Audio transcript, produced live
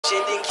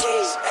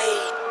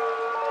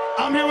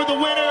I'm here with the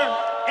winner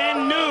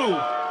and new,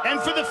 and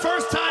for the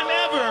first time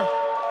ever,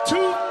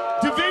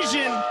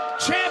 two-division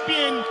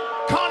champion,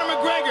 Conor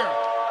McGregor.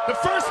 The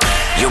first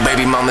man. Your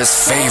baby mama's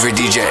favorite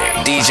DJ,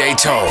 DJ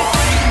Tone.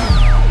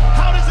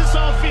 How does this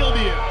all feel to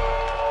you?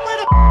 Where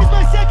the f is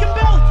my second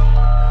belt?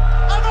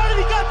 I've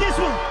already got this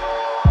one.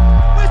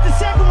 Where's the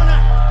second one at?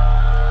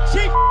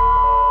 Cheap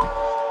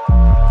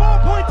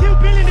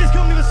 4.2 billion this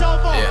company was sold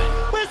for.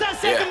 Where's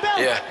that second belt?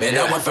 Man,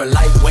 I went from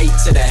lightweight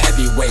to the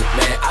heavyweight,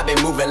 man. I've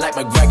been moving like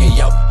McGregor,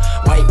 yo.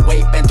 White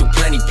weight, been through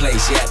plenty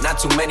plays, yeah. Not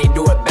too many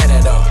do it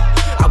better, though.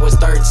 I was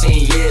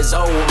 13 years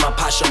old when my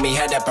pa showed me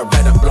had that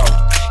Beretta blow.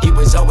 He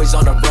was always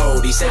on the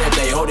road. He said if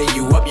they holding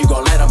you up, you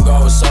gon' let them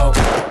go. So,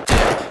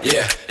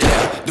 yeah.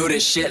 Do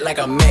this shit like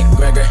I'm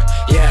Mcgregor.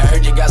 Yeah, I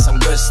heard you got some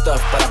good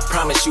stuff, but I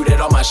promise you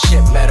that all my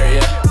shit better,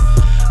 yeah.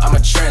 I'm a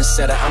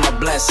trendsetter, I'm a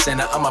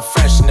blessing, I'm a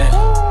freshman.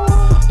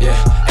 Yeah,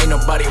 ain't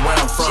nobody where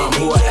I'm from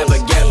who will ever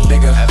get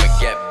bigger.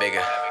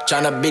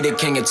 Tryna be the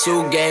king of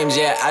 2 games,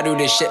 yeah, I do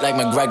this shit like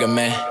McGregor,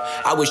 man.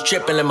 I was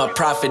tripling my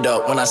profit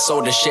up when I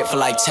sold the shit for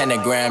like 10 a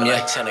gram,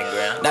 yeah.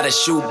 Now the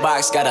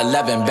shoebox got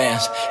 11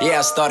 bands. Yeah,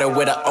 I started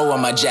with an O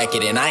on my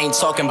jacket, and I ain't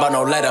talking about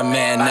no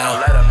Letterman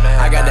now.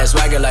 I got that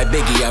swagger like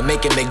Biggie, I'm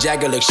making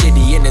Mcgregor look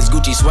shitty in this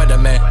Gucci sweater,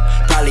 man.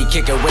 Probably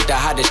kick her with the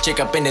hottest chick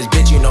up in this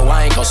bitch, you know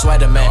I ain't gon'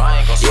 sweat her, man.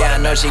 Yeah, I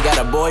know she got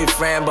a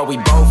boyfriend, but we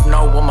both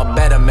know I'm a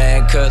better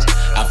man. Cause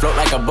I float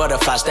like a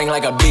butterfly, sting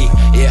like a bee,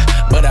 yeah.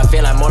 But I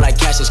feel like more like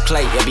Cassius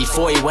Clay, yeah.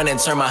 Before he went and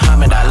turned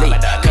Muhammad Ali.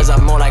 Cause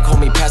I'm more like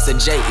homie Pastor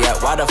J, yeah.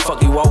 Why the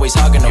fuck you always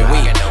hogging the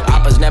weed?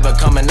 Oppas never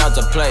coming out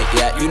to play,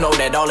 yeah. You know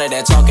that all of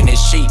that talking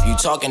is cheap. You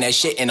talking that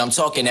shit and I'm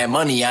talking that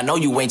money. I know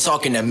you ain't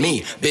talking to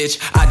me, bitch.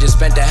 I just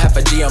spent a half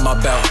a G on my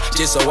belt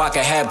just so I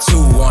could have 2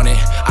 on it.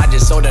 I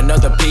just sold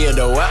another P of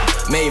the well,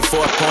 made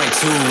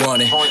 4.2 on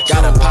it.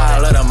 Got a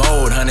pile of them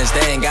old hunters,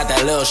 they ain't got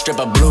that little strip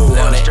of blue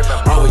on it.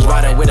 Always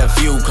riding with a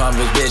few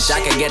Converse, bitch. I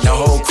can get the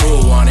whole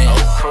crew on it.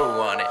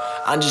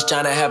 I'm just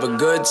tryna have a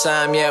good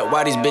time, yeah.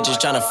 Why these bitches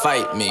tryna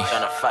fight me?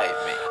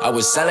 I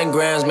was selling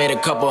grams, made a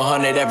couple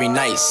hundred every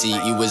night. See,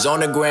 you was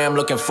on the gram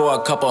looking for a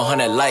couple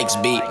hundred likes,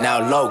 beat.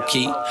 Now low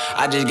key,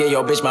 I just gave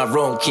your bitch my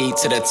room key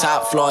to the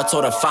top floor,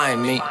 told her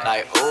find me.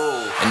 Like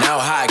ooh, and now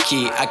high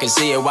key, I can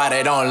see it why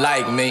they don't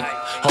like me.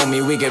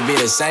 Homie, we could be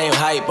the same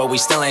height, but we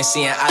still ain't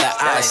seeing eye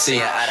to eye. See,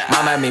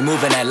 mama had me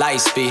moving at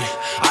light speed.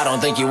 I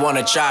don't think you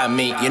wanna try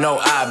me. You know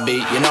I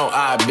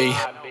be.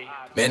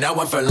 Man, I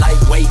went from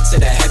lightweight to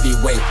the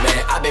heavyweight,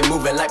 man. I've been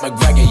moving like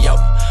McGregor, yo.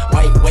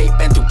 White weight,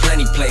 been through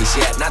plenty plays,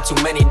 yeah. Not too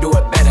many do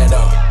it better,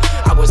 though.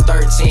 I was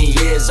 13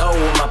 years old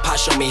when my pa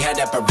showed me had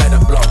that Beretta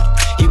blow.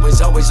 He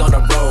was always on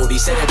the road. He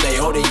said if they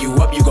holding you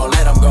up, you gon'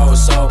 let them go.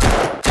 So,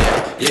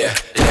 yeah.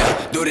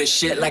 Do this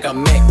shit like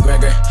I'm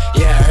Mcgregor.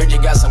 Yeah, I heard you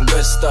got some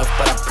good stuff,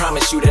 but I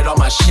promise you that all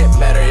my shit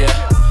better,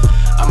 yeah.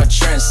 I'm a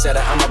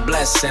trendsetter, I'm a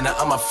blessing,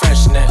 I'm a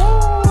freshman.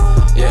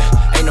 Yeah,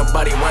 ain't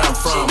nobody where I'm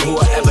from who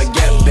will ever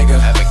get bigger.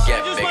 I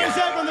just want to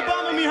say from the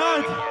bottom of my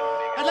heart,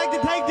 I'd like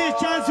to take this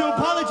chance to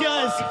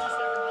apologize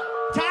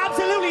to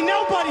absolutely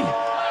nobody.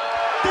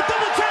 The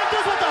double champ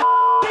does what the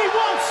he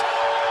wants.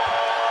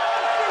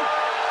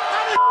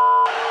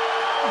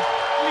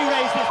 Let me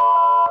raise this.